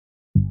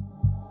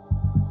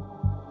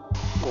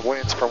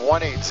winds from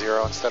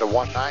 180 instead of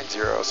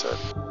 190, so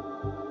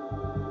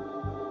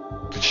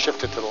it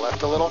shifted to the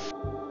left a little.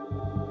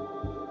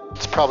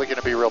 It's probably going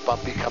to be real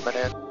bumpy coming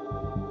in.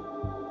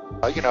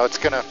 You know, it's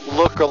going to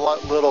look a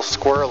little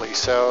squirrely,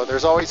 so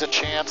there's always a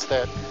chance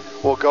that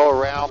we'll go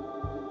around.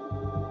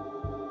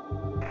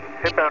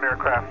 Inbound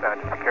aircraft,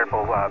 just be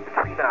careful,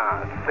 between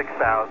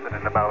 6,000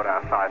 and about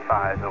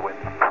 5.5, the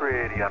wind's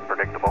pretty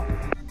unpredictable.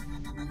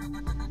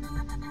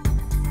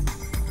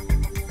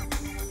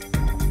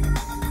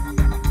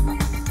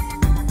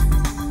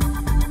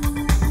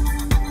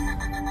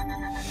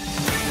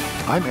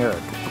 I'm Eric,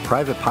 a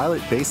private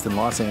pilot based in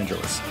Los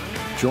Angeles.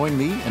 Join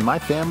me and my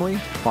family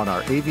on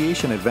our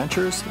aviation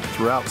adventures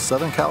throughout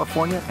Southern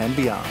California and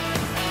beyond.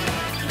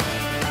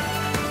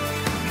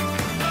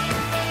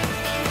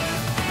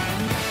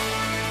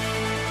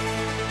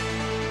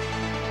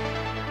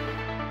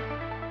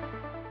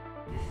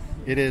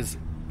 It is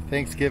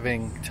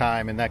Thanksgiving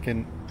time, and that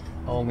can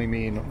only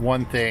mean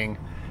one thing.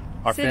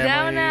 Our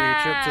family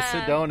trip to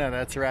Sedona,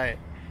 that's right.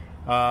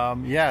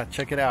 Yeah,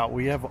 check it out.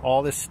 We have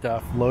all this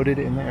stuff loaded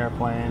in the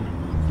airplane.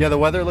 Yeah, the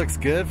weather looks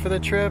good for the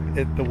trip.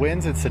 The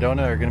winds at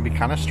Sedona are going to be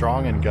kind of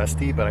strong and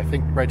gusty, but I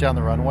think right down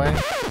the runway.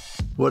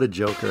 What a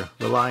joker,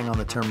 relying on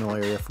the terminal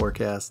area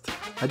forecast.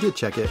 I did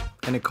check it,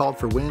 and it called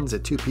for winds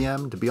at 2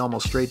 p.m. to be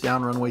almost straight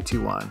down runway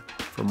 21,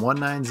 from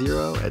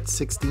 190 at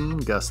 16,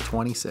 gust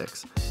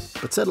 26,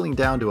 but settling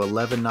down to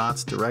 11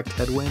 knots direct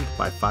headwind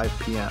by 5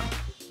 p.m.,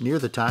 near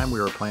the time we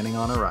were planning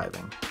on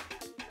arriving.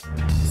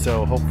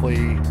 So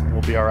hopefully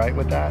we'll be all right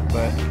with that,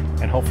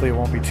 and hopefully it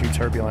won't be too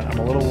turbulent. I'm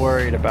a little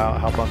worried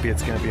about how bumpy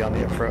it's going to be on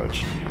the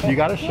approach. You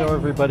got to show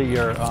everybody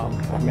your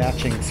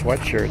matching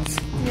sweatshirts.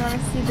 You want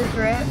to see the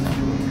drip?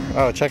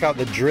 Oh, check out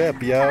the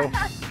drip, yo.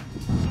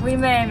 We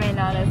may or may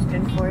not have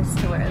been forced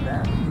to wear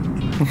them.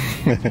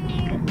 It's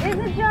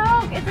a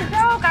joke. It's a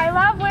joke. I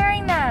love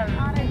wearing them.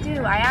 I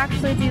do. I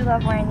actually do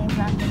love wearing these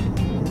jackets.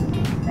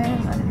 Very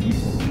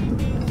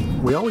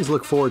much. We always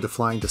look forward to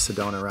flying to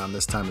Sedona around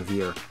this time of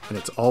year, and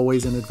it's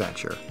always an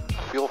adventure.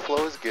 Fuel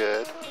flow is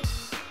good.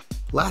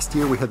 Last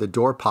year we had the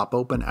door pop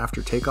open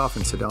after takeoff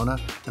in Sedona,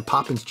 and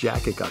Poppin's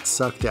jacket got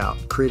sucked out,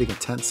 creating a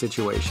tense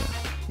situation.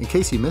 In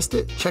case you missed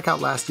it, check out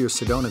last year's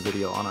Sedona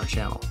video on our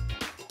channel.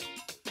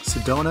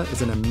 Sedona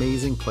is an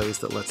amazing place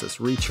that lets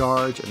us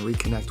recharge and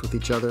reconnect with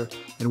each other,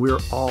 and we are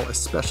all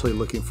especially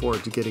looking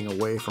forward to getting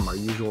away from our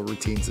usual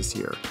routines this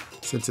year,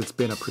 since it's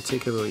been a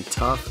particularly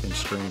tough and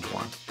strange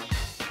one.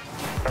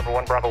 Number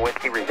 1 Bravo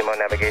Whiskey, resume on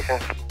navigation.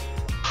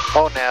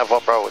 Oh, Nav,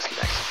 1 Bravo Whiskey,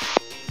 thanks.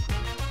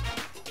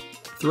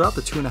 Throughout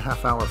the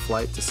 2.5-hour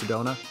flight to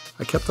Sedona,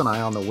 I kept an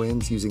eye on the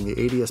winds using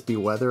the ADS-B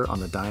weather on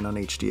the Dyne on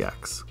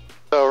HDX.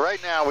 So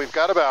right now we've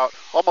got about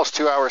almost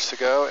 2 hours to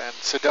go, and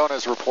Sedona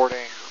is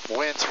reporting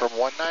winds from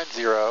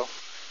 190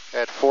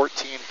 at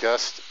 14,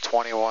 gust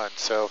 21.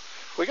 So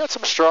we got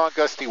some strong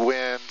gusty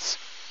winds.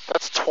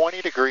 That's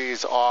 20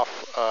 degrees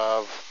off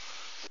of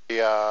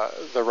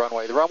the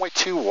runway. The runway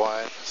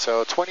 21,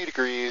 so 20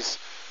 degrees,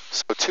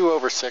 so 2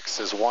 over 6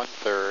 is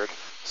 1/3,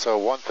 so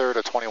 1/3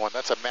 of 21.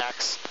 That's a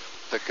max,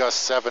 the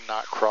gust 7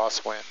 knot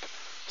crosswind.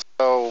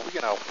 So,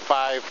 you know,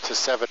 5 to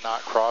 7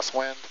 knot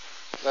crosswind.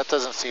 That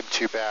doesn't seem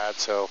too bad,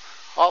 so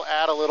I'll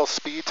add a little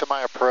speed to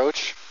my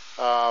approach.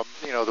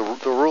 You know,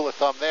 the rule of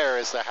thumb there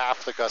is the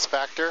half the gust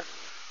factor.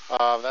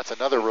 That's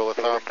another rule of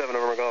thumb.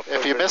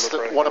 If you missed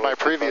one of my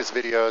previous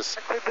videos,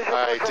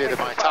 I did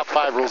my top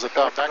 5 rules of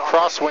thumb. That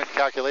crosswind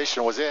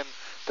calculation was in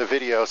the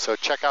video, so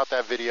check out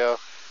that video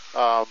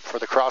for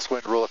the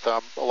crosswind rule of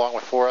thumb, along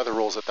with 4 other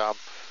rules of thumb.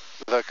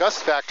 The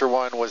gust factor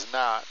one was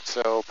not,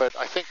 so, but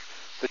I think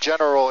the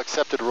general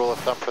accepted rule of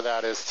thumb for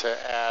that is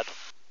to add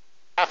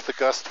half the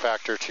gust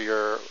factor to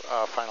your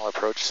final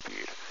approach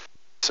speed.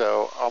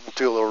 So I'll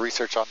do a little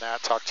research on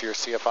that, talk to your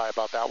CFI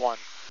about that one.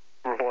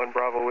 1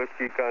 Bravo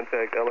Whiskey,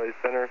 contact LA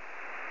Center,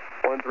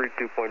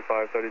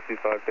 132.5,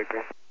 32.5,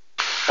 Victor.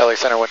 LA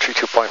Center,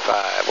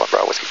 132.5, 1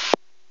 Bravo Whiskey.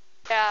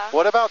 Yeah.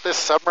 What about this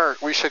summer?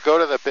 We should go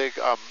to the big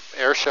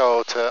air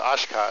show to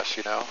Oshkosh,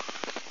 you know?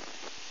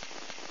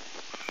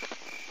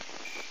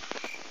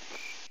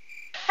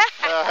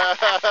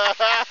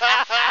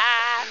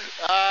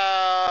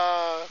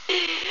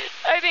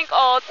 I think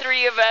all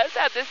 3 of us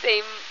had the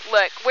same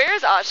look.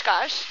 Where's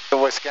Oshkosh?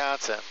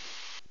 Wisconsin.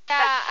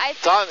 Yeah,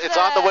 It's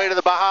on the way to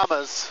the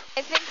Bahamas.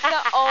 I think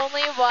the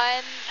only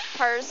one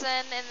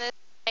person in this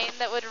plane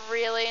that would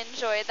really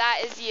enjoy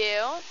that is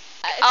you.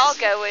 I'll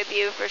go with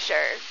you for sure.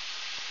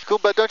 Cool,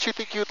 but don't you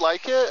think you'd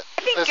like it?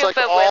 I think There's like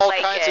Goomba all would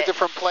like kinds of it.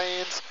 different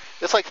planes.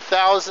 It's like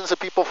thousands of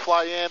people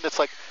fly in. It's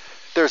like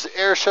there's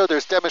air show,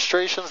 there's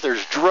demonstrations,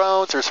 there's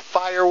drones, there's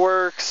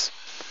fireworks.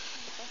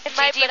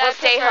 Gigi will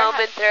stay home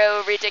and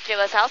throw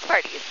ridiculous house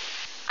parties.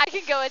 I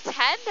can go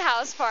attend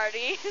house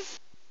parties.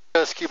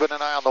 Just keeping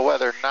an eye on the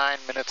weather. 9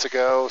 minutes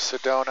ago,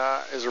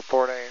 Sedona is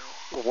reporting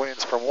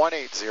winds from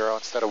 180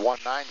 instead of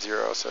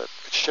 190, so it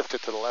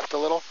shifted to the left a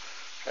little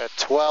at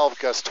 12,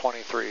 gust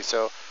 23.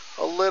 So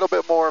a little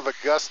bit more of a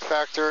gust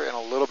factor and a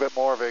little bit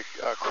more of a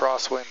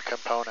crosswind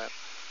component,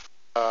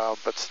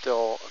 but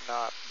still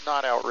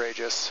not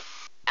outrageous.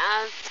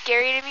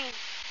 Scary to me.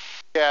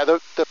 Yeah,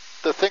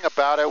 the thing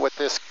about it with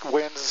this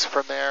winds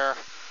from there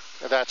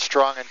that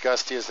strong and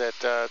gusty is that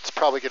it's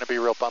probably going to be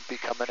real bumpy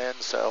coming in.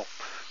 So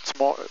it's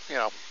more, you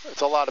know,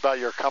 it's a lot about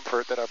your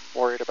comfort that I'm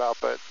worried about,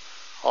 but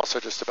also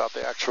just about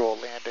the actual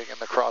landing and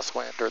the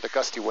crosswind or the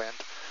gusty wind.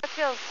 I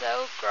feel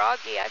so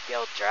groggy. I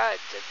feel drugged.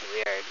 It's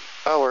weird.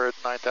 Oh, we're at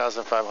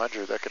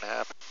 9,500. That can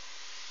happen.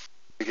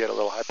 You get a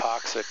little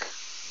hypoxic.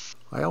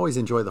 I always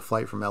enjoy the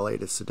flight from LA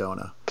to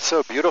Sedona. It's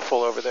so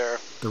beautiful over there.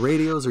 The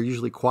radios are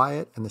usually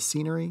quiet and the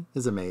scenery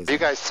is amazing.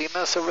 Have you guys seen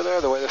this over there?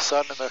 The way the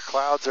sun and the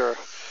clouds are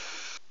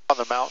on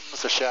the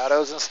mountains, the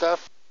shadows and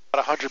stuff?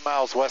 About 100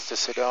 miles west of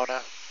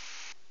Sedona.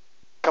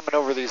 Coming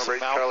over these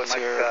mountains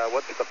here.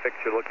 What's the fix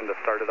you're looking to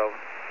start it over?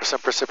 There's some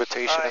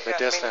precipitation in the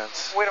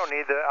distance. I mean, we don't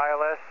need the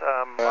ILS.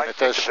 And it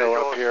does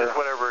show up here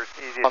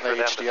on the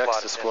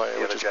HDX display,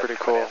 which is pretty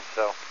cool.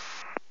 So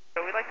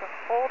we'd like to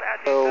hold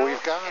at So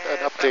we've got an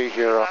update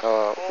here on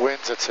the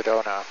winds at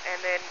Sedona.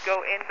 And then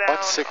go inbound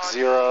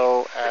 160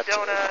 at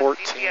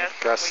 14,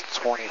 gust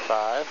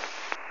 25.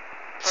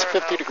 It's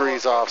 50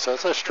 degrees off, so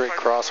it's a straight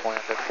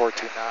crosswind at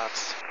 14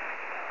 knots.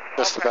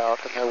 Just about.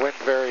 And the wind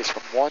varies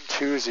from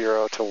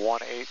 120 to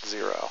 180.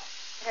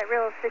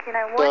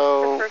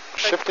 So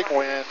shifting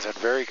winds and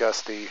very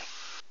gusty.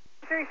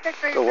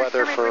 The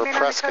weather for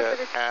Prescott,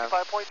 and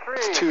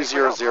it's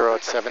 200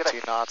 at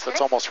 17 knots. That's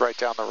almost right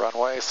down the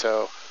runway.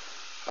 So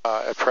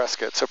at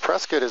Prescott. So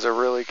Prescott is a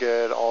really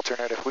good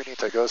alternate if we need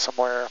to go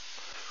somewhere.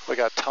 We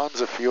got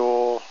tons of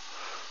fuel,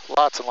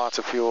 lots and lots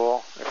of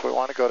fuel. If we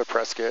want to go to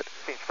Prescott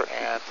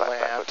and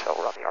land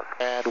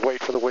and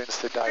wait for the winds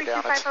to die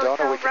down at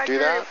Sedona, we can do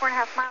that.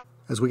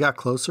 As we got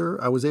closer,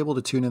 I was able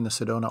to tune in the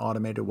Sedona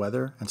automated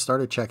weather and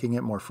started checking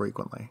it more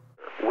frequently.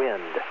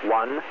 Wind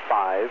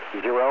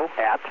 150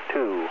 at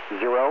 20,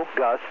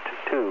 gust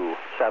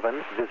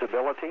 27,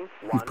 visibility.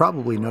 You've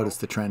probably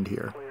noticed the trend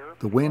here.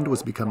 The wind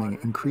was becoming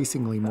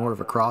increasingly more of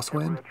a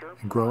crosswind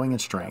and growing in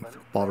strength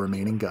while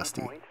remaining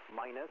gusty.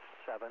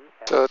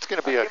 So it's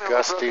going to be a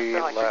gusty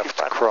left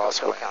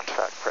crosswind.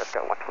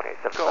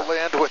 Go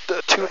land with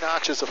the 2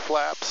 notches of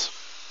flaps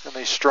and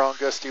these strong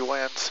gusty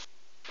winds.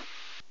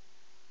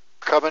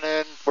 Coming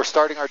in, we're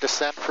starting our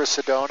descent for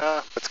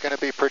Sedona. It's going to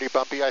be pretty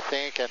bumpy, I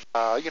think, and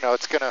you know,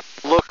 it's going to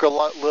look a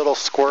little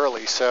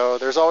squirrely. So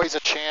there's always a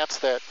chance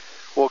that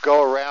we'll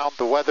go around.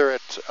 The weather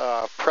at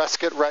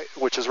Prescott,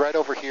 which is right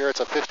over here, it's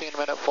a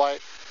 15-minute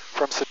flight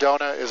from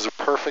Sedona, is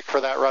perfect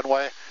for that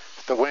runway.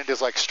 The wind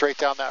is like straight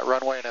down that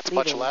runway, and it's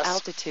much less.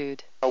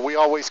 Altitude. We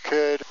always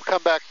could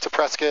come back to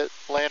Prescott,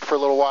 land for a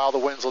little while. The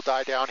winds will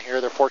die down here.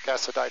 They're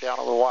forecast to die down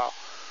a little while.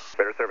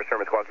 Better service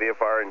term at Squawk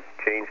VFR and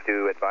change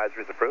to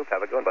advisories approved.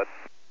 Have a good one, bud.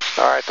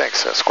 All right,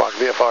 thanks. Squawk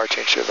VFR,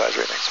 change to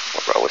advisory.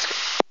 Thanks. Bro, whiskey.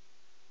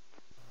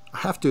 I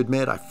have to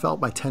admit, I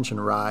felt my tension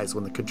rise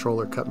when the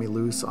controller cut me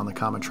loose on the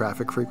common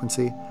traffic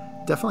frequency.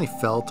 Definitely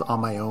felt on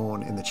my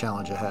own in the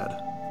challenge ahead.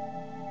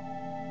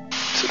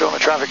 Sedona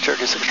traffic,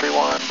 Cherokee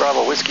 631,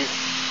 Bravo Whiskey.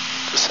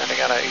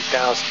 Descending on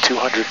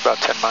 8,200, about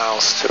 10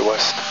 miles to the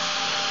west.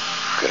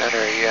 Good enter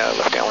a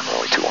left downwind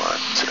runway 21,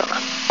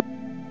 Sedona.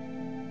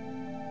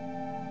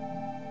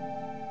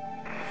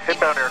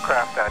 Inbound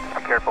aircraft, just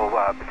be careful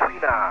between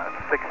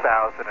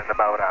 6,000 and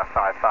about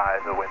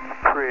 5.5. The wind's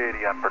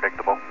pretty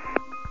unpredictable.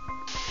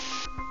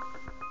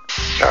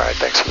 All right,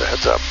 thanks for the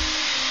heads up.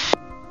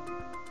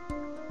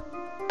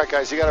 All right,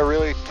 guys, you got to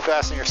really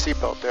fasten your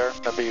seatbelt there.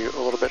 That'd be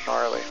a little bit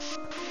gnarly.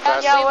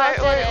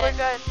 Yeah, we're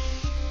good.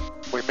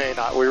 We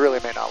really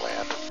may not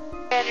land.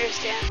 I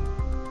understand.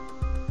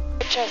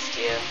 I trust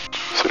you.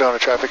 Sedona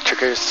traffic,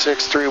 Cherokee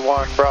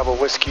 631, Bravo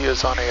Whiskey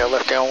is on a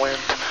left downwind,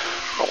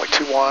 runway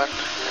 21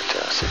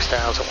 at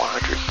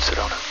 6,100,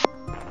 Sedona.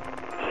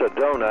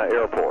 Sedona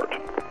Airport.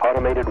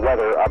 Automated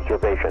weather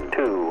observation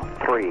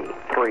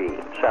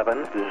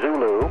 2337.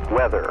 Zulu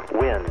weather.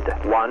 Wind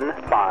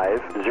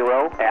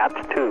 150 at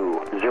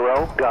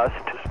 20,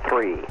 gust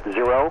 30.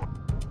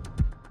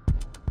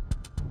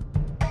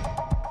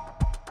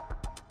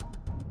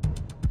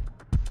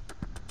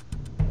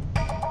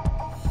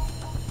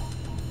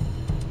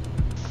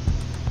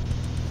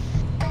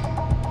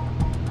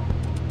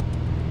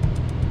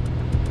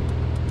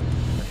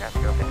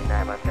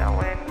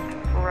 Downwind,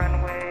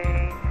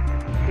 runway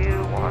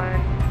 21,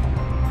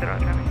 Sedona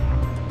traffic.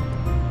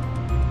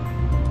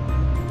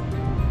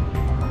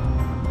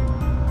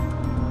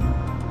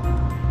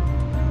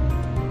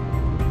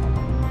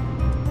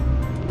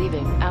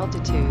 Leaving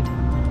altitude.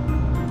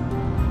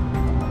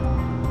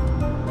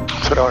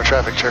 Sedona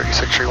traffic, Cherokee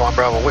 631,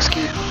 Bravo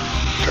Whiskey.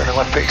 Turning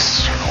left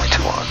base, runway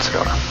 21,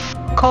 Sedona.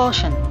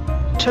 Caution,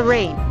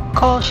 terrain,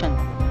 caution,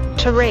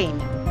 terrain.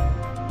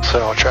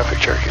 Sedona traffic,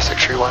 Cherokee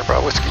 631,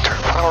 Bravo Whiskey, turn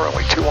final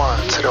runway 21,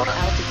 Sedona.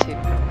 Altitude.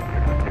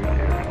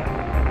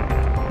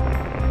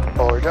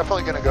 Well, we're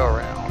definitely going to go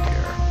around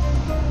here.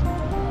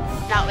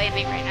 Not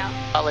landing right now.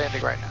 Not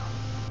landing right now.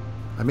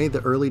 I made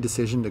the early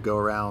decision to go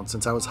around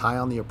since I was high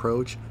on the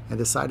approach and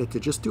decided to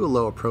just do a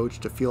low approach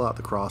to feel out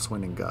the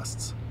crosswind and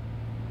gusts.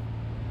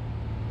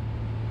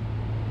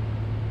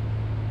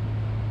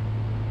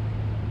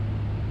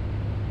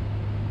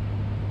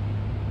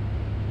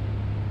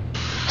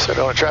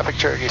 Sedona traffic,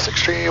 Cherokee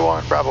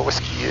 631, Bravo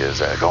Whiskey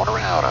is going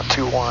around on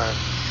 21,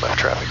 left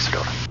traffic,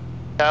 Sedona.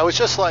 Yeah, I was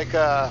just like,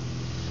 I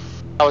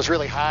was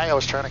really high. I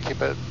was trying to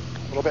keep it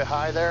a little bit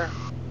high there.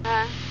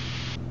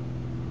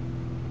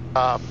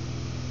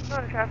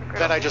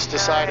 Then I just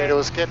decided it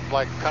was getting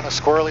like kind of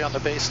squirrely on the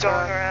base turn.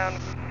 Going around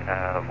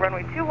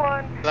runway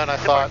 21. Then I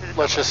thought,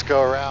 let's just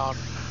go around.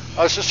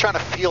 I was just trying to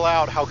feel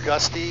out how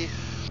gusty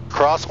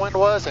Crosswind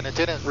was, and it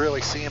didn't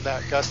really seem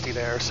that gusty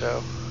there,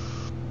 so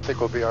I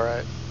think we'll be all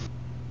right.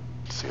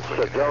 Let's see if we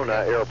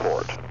Sedona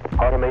Airport.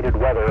 Automated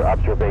weather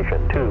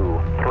observation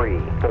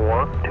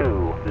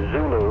 2342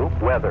 Zulu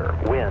weather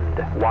wind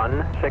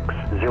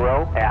 160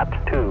 at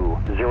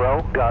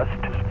 20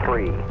 gust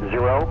 30.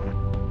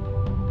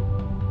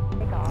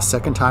 The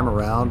second time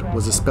around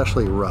was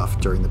especially rough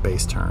during the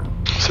base turn.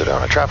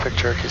 Sedona traffic,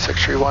 Cherokee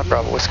 631,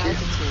 Bravo Whiskey.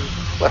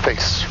 Left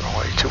base,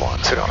 runway 21,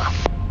 Sedona.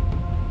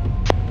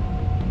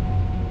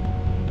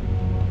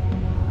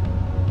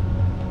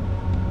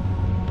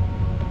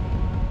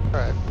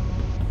 Alright.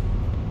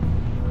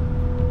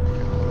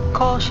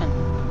 Caution.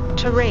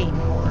 Terrain.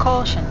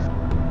 Caution.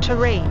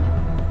 Terrain.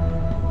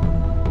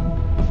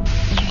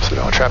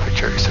 Sedona traffic,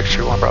 Cherokee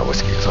 631, Bravo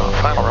Whiskey is on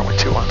final runway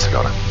 21,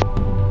 Sedona.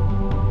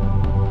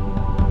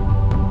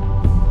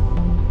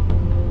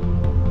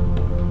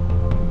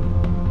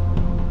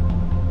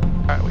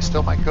 Alright, we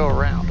still might go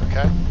around,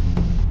 okay?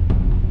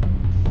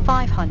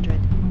 500.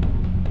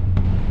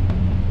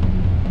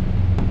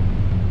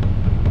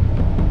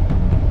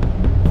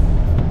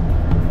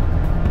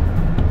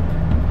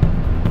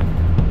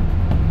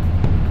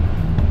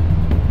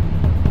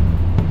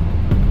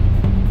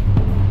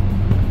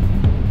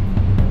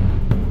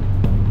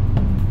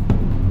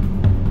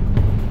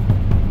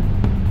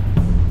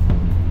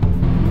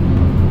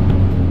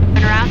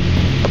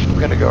 I'm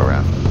gonna go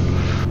around.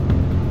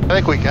 I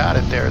think we got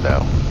it there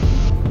though.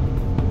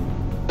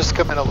 Just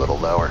come in a little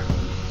lower.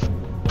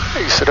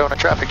 Hey, Sedona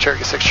traffic,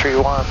 Cherokee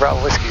 631,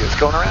 Bravo Whiskey is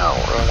going around.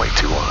 Runway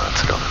 21,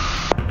 Sedona.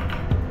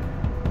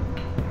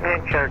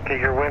 And Cherokee,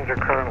 your winds are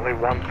currently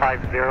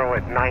 150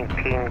 at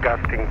 19,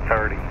 gusting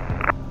 30.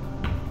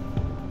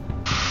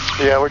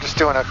 Yeah, we're just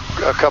doing a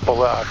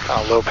couple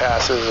kind of low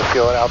passes to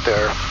feel it out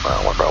there.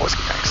 One Bravo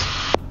Whiskey, thanks.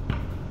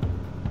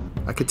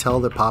 I could tell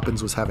that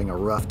Poppins was having a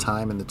rough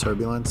time in the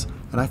turbulence,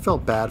 and I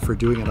felt bad for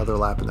doing another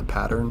lap in the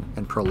pattern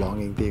and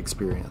prolonging the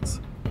experience.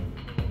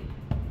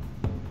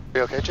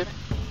 You okay, Jenny?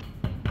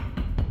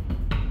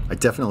 I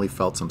definitely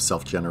felt some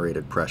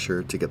self-generated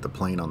pressure to get the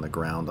plane on the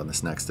ground on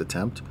this next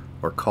attempt,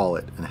 or call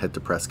it and head to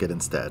Prescott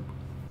instead.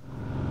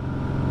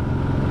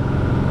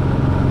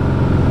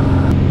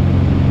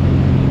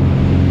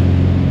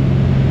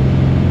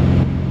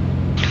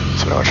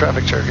 Sedona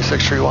traffic, Cherokee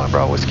 631,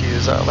 Bravo Whiskey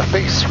is left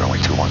base, runway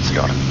 21,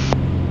 Sedona.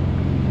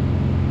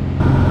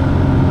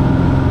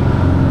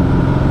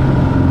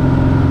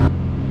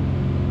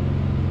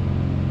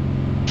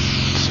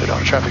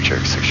 Sedona traffic,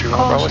 Cherokee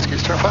 631, Bravo Whiskey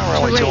is turn final,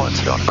 runway 21,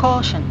 Sedona.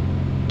 Caution.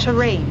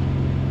 Terrain.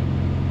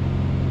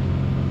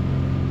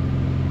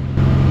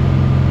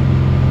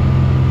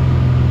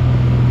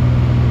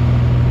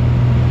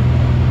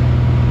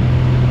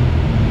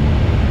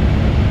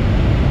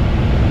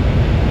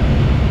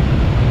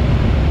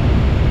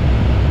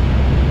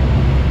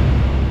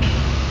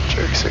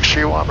 Cherokee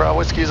 631, Bravo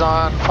Whiskey's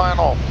on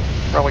final,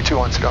 runway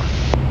 21, Sedona.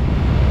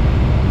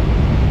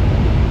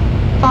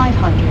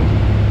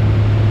 500.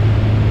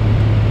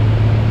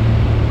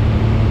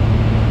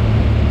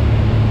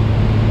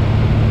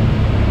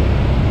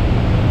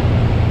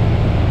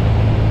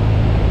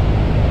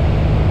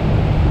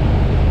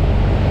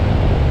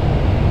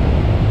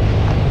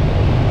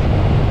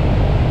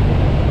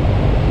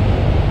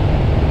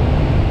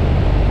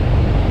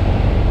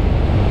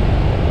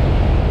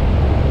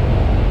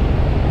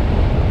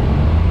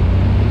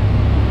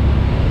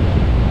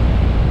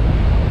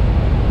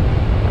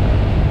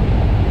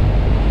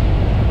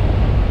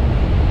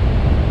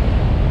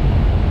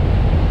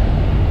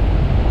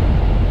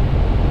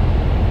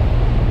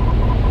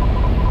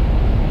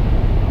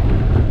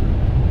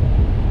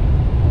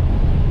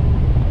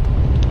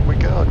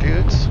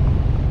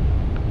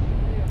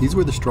 These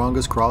were the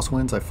strongest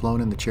crosswinds I've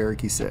flown in the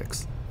Cherokee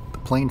 6. The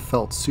plane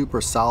felt super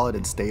solid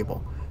and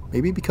stable,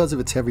 maybe because of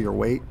its heavier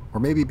weight,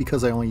 or maybe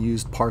because I only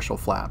used partial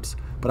flaps,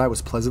 but I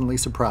was pleasantly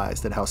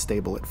surprised at how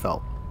stable it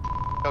felt.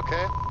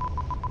 Okay?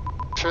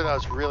 I'm sure that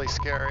was really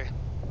scary.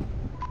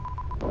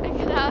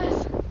 That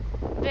was a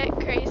bit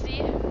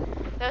crazy.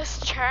 Those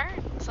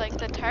turns, like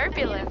the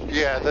turbulence.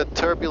 Yeah, the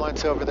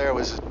turbulence over there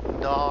was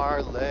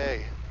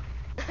gnarly.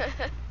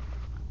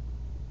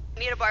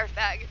 Need a barf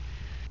bag.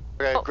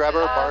 Okay, grab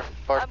her a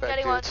barf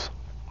bag, dudes.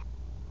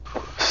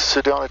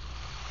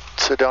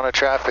 Sedona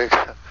traffic.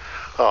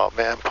 Oh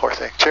man, poor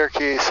thing.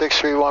 Cherokee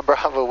 631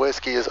 Bravo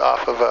Whiskey is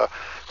off of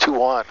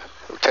 21.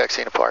 We're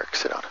taxiing to Park,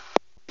 Sedona.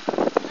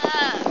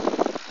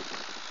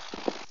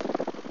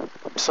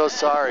 I'm so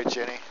sorry,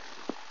 Jenny.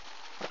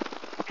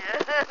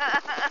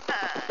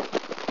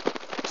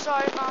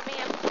 Sorry, Mommy,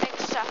 I'm putting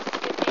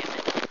stuff. Give me a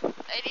minute.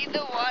 I need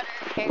the water.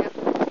 Hang on.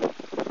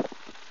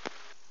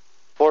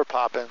 Poor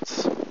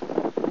Poppins.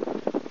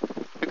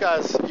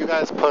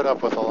 guys put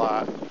up with a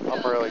lot.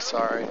 I'm really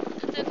sorry.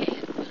 It's okay.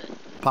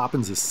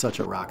 Poppins is such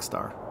a rock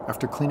star.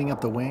 After cleaning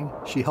up the wing,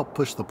 she helped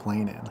push the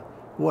plane in.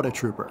 What a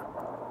trooper.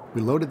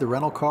 We loaded the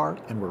rental car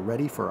and we're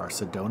ready for our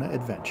Sedona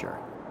adventure.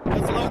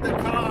 Let's load the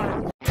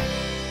car!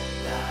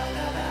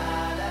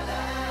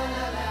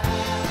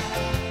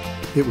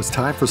 It was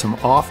time for some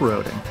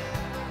off-roading.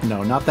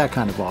 No, not that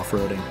kind of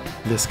off-roading,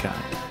 this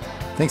kind.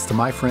 Thanks to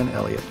my friend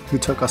Elliot, who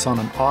took us on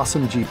an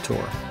awesome Jeep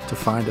tour to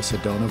find a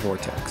Sedona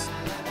vortex.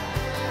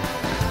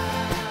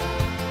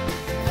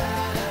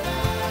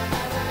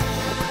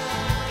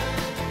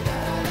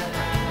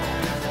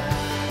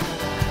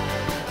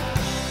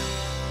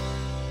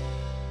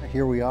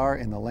 Here we are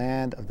in the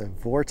land of the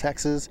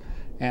vortexes,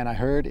 and I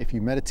heard if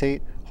you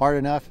meditate hard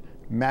enough,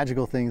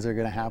 magical things are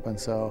gonna happen,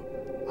 so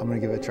I'm gonna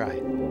give it a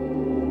try.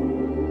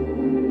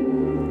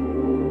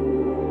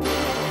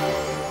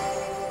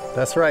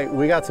 That's right,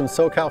 we got some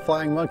SoCal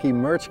Flying Monkey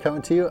merch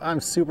coming to you. I'm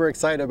super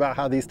excited about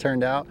how these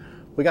turned out.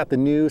 We got the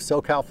new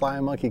SoCal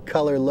Flying Monkey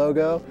color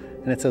logo,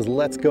 and it says,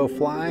 "Let's go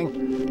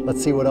flying."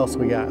 Let's see what else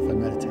we got if I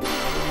meditate.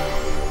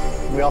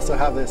 We also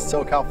have this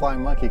SoCal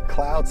Flying Monkey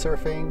cloud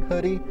surfing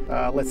hoodie.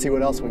 Let's see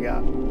what else we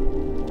got.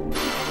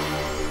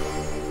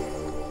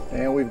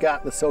 And we've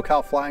got the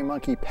SoCal Flying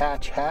Monkey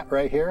patch hat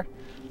right here.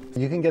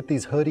 You can get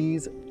these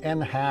hoodies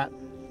and the hat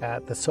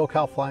at the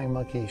SoCal Flying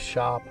Monkey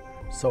shop,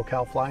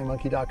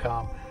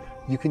 SoCalFlyingMonkey.com.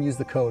 You can use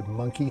the code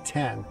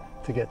MONKEY10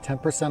 to get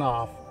 10%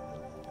 off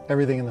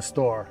everything in the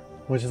store,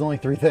 which is only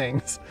 3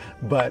 things.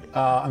 But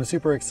I'm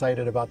super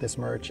excited about this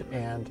merch,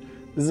 and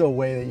this is a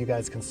way that you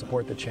guys can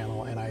support the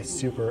channel, and I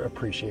super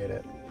appreciate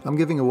it. I'm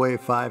giving away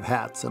 5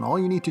 hats, and all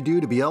you need to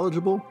do to be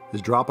eligible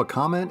is drop a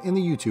comment in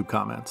the YouTube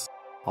comments.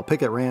 I'll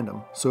pick at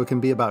random, so it can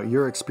be about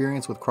your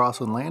experience with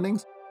Crosswind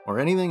landings or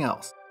anything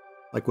else,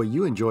 like what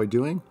you enjoy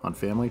doing on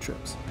family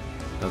trips.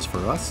 As for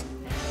us,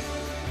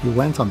 we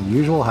went on the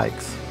usual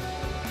hikes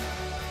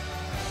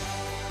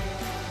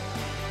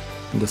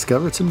and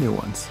discovered some new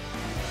ones.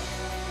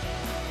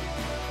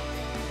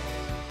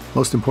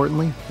 Most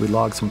importantly, we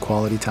logged some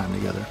quality time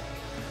together.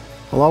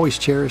 I'll always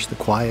cherish the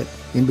quiet,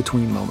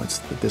 in-between moments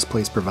that this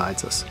place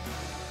provides us.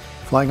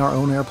 Flying our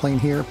own airplane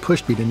here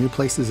pushed me to new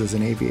places as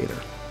an aviator,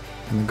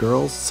 and the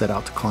girls set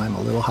out to climb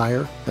a little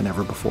higher than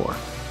ever before.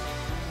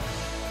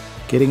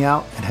 Getting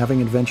out and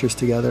having adventures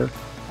together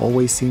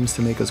always seems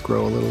to make us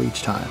grow a little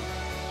each time.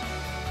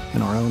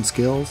 In our own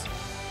skills,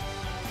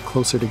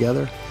 closer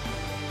together,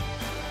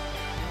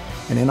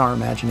 and in our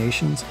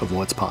imaginations of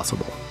what's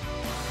possible.